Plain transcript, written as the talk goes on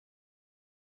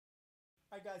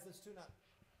All right, guys, let's tune up.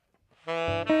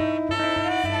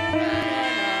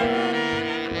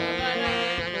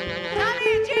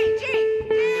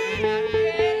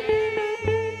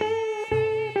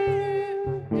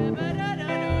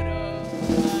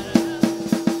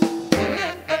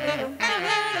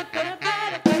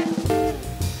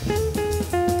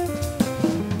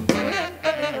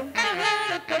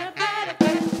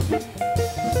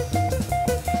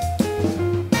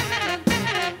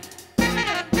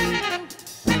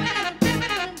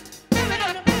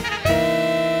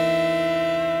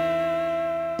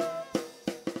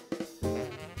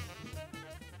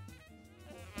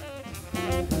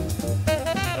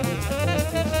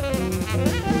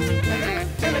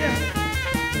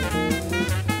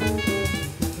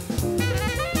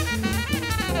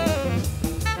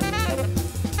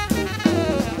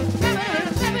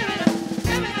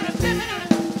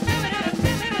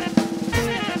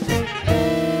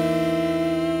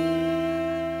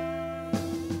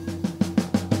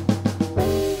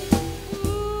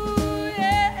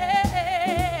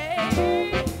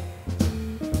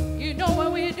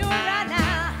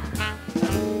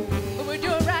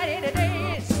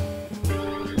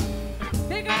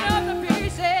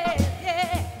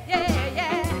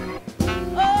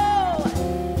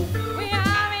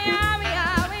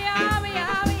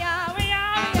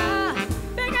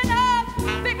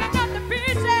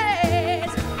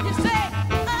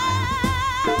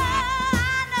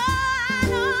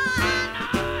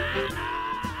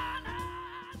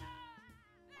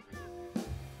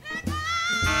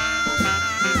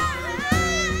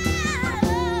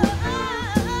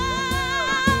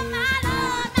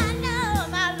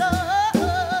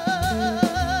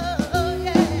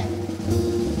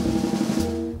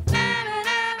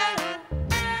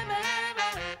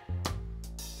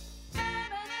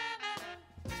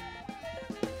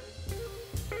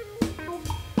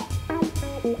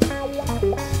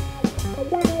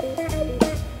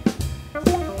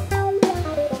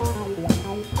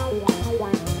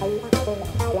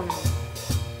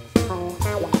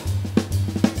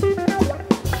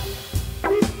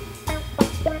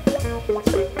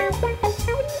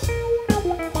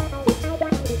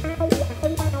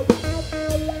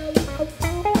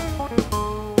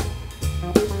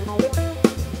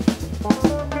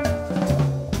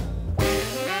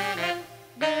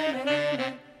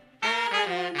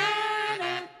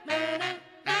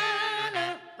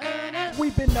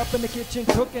 We've been up in the kitchen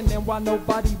cooking, and while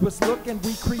nobody was looking,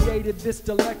 we created this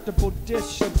delectable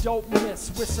dish of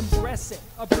dopeness with some dressing,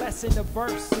 a blessing, a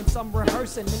verse, and some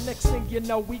rehearsing. The next thing you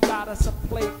know, we got us a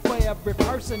plate for every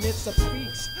person. It's a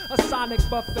feast, a sonic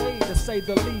buffet to say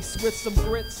the least, with some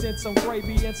grits and some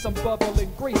gravy and some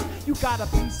bubbling grease. You got a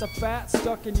piece of fat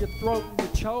stuck in your throat and you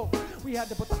choke. We had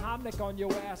to put the Heimlich on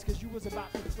your ass because you was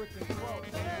about to freaking croak.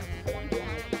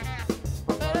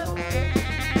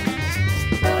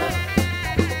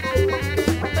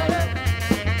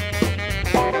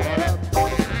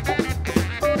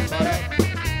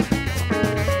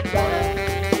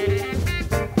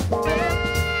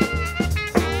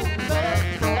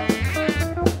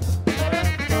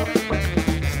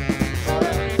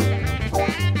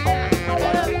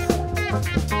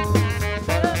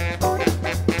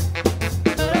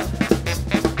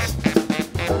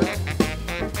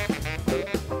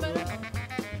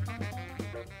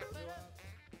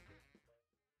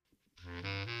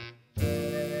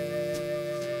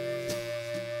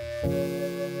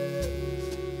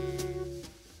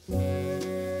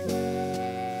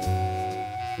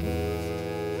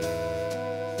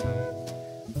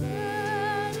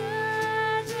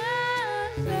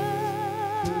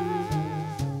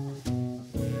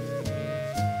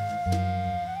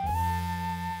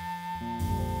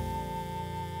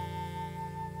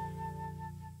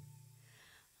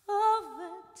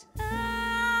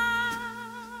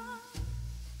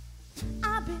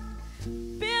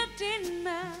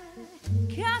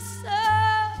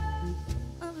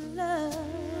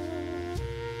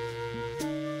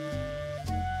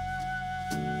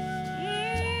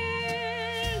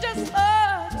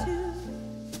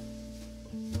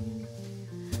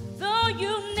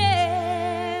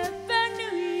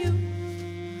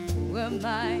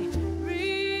 My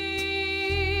reason,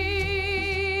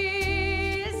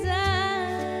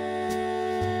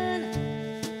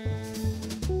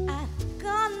 I've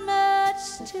got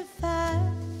much to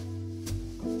fight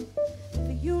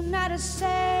for you not to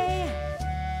say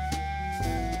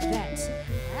that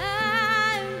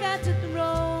I've got to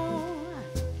throw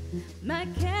my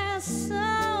castle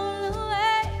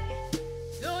away.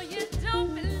 Though you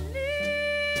don't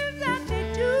believe that they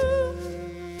do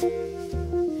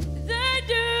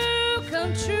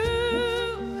come true.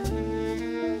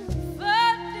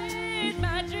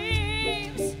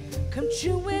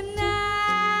 chewing